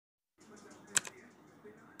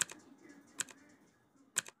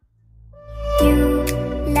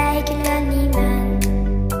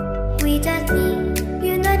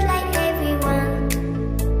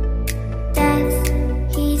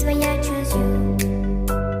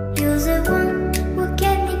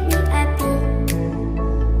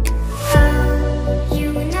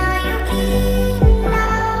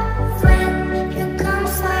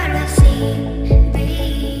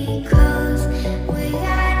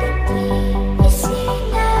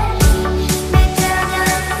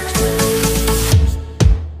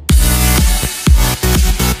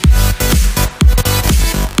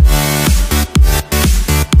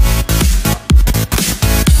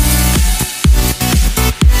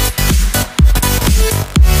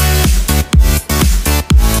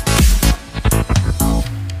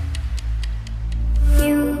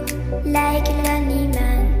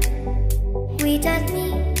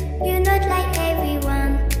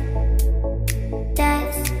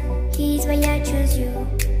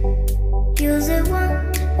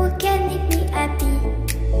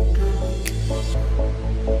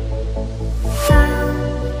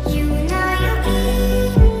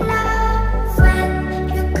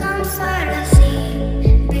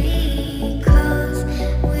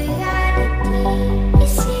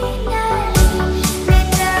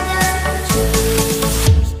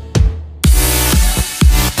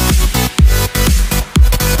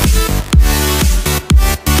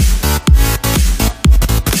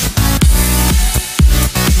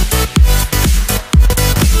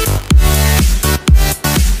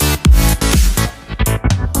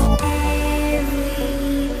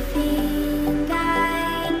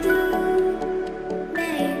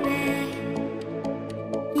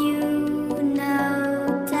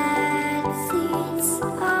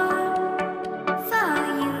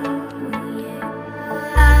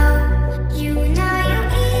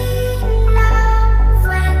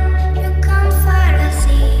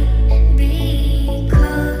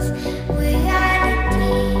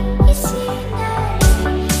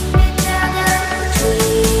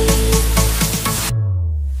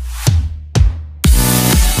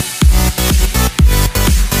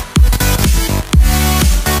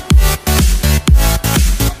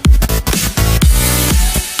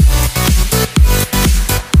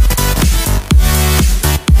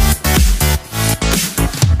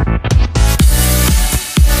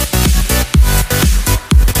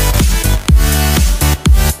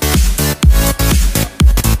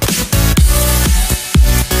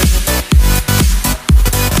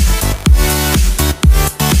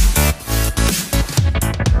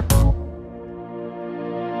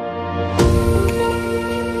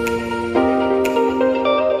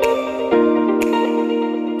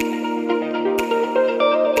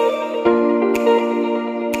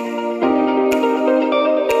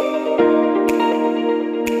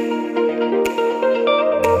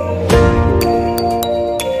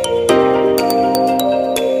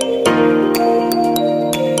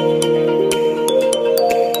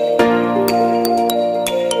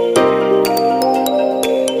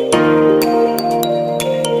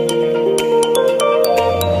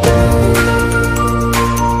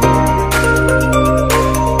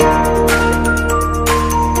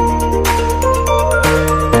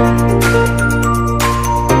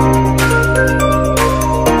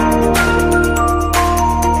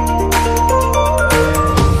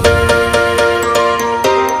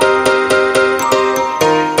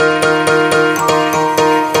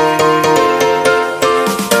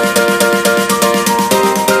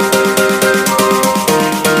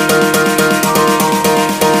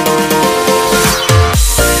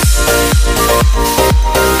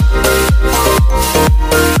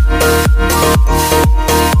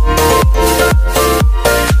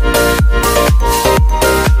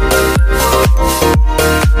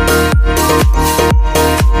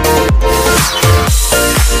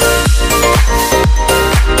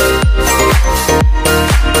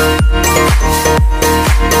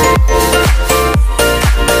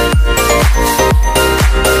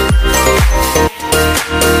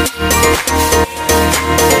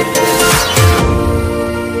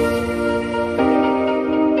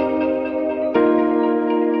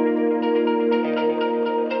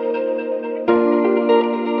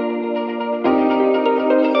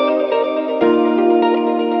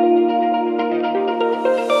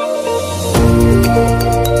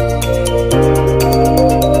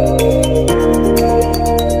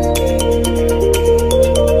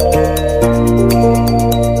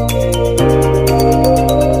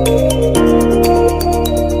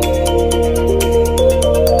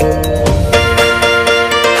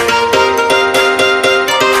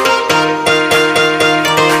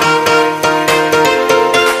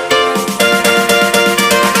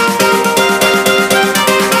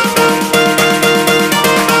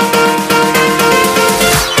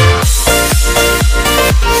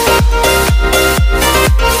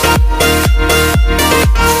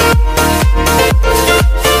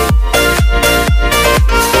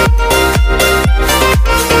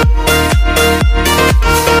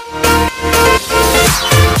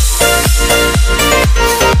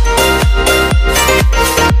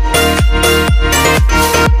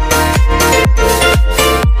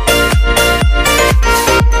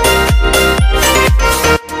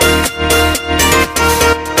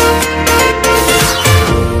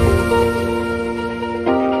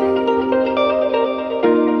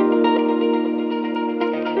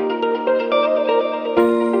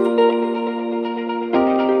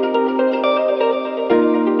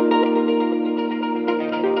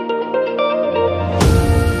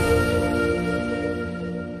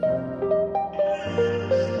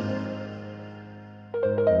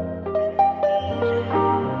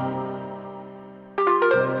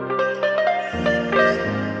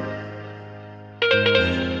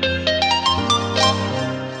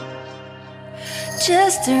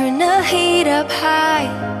Just turn the heat up high.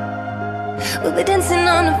 We'll be dancing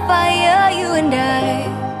on the fire, you and I.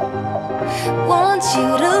 Want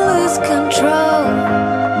you to lose control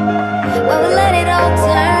while we let it all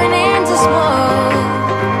turn into smoke.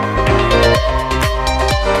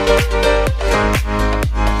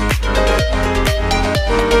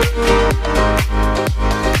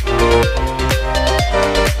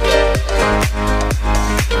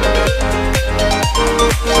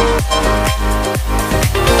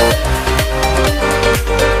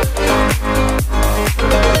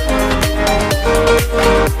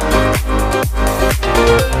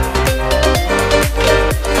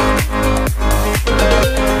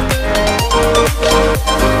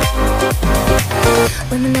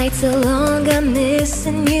 When the nights are long, I'm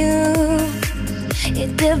missing you.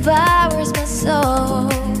 It devours my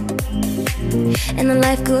soul. And the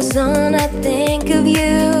life goes on, I think of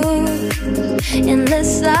you. In the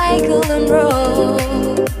cycle and roll.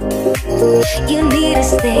 You need to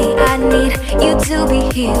stay, I need you to be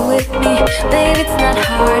here with me. Baby, it's not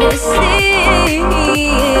hard to see.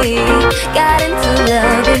 Got into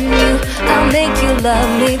loving you, I'll make you love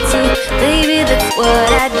me too. Baby, that's what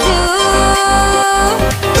I do.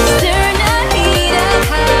 Just turn the heat up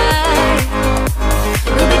high.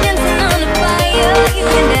 We'll be dancing on the fire, you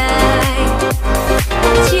and I.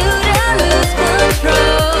 Want you to lose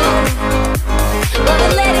control while we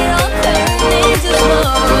let it all turn into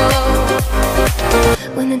smoke.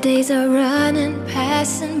 When the days are running,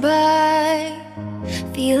 passing by,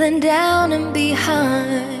 feeling down and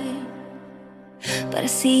behind, but I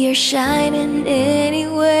see you're shining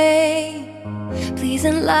anyway. Please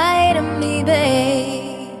enlighten me, babe.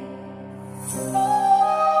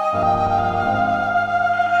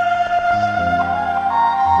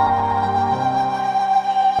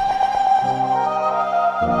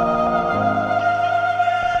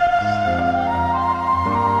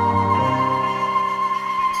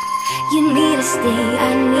 You need to stay,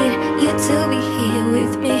 I need you to be here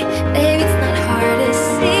with me. Baby, it's not hard to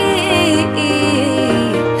see.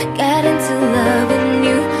 Got into loving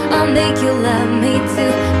you, I'll make you love me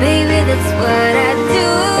too. Baby, that's what I do.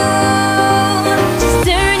 Just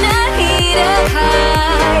turn the heat up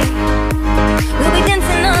high. We'll be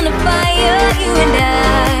dancing on the fire, you and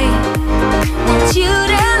I. Want you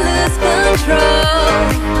to lose control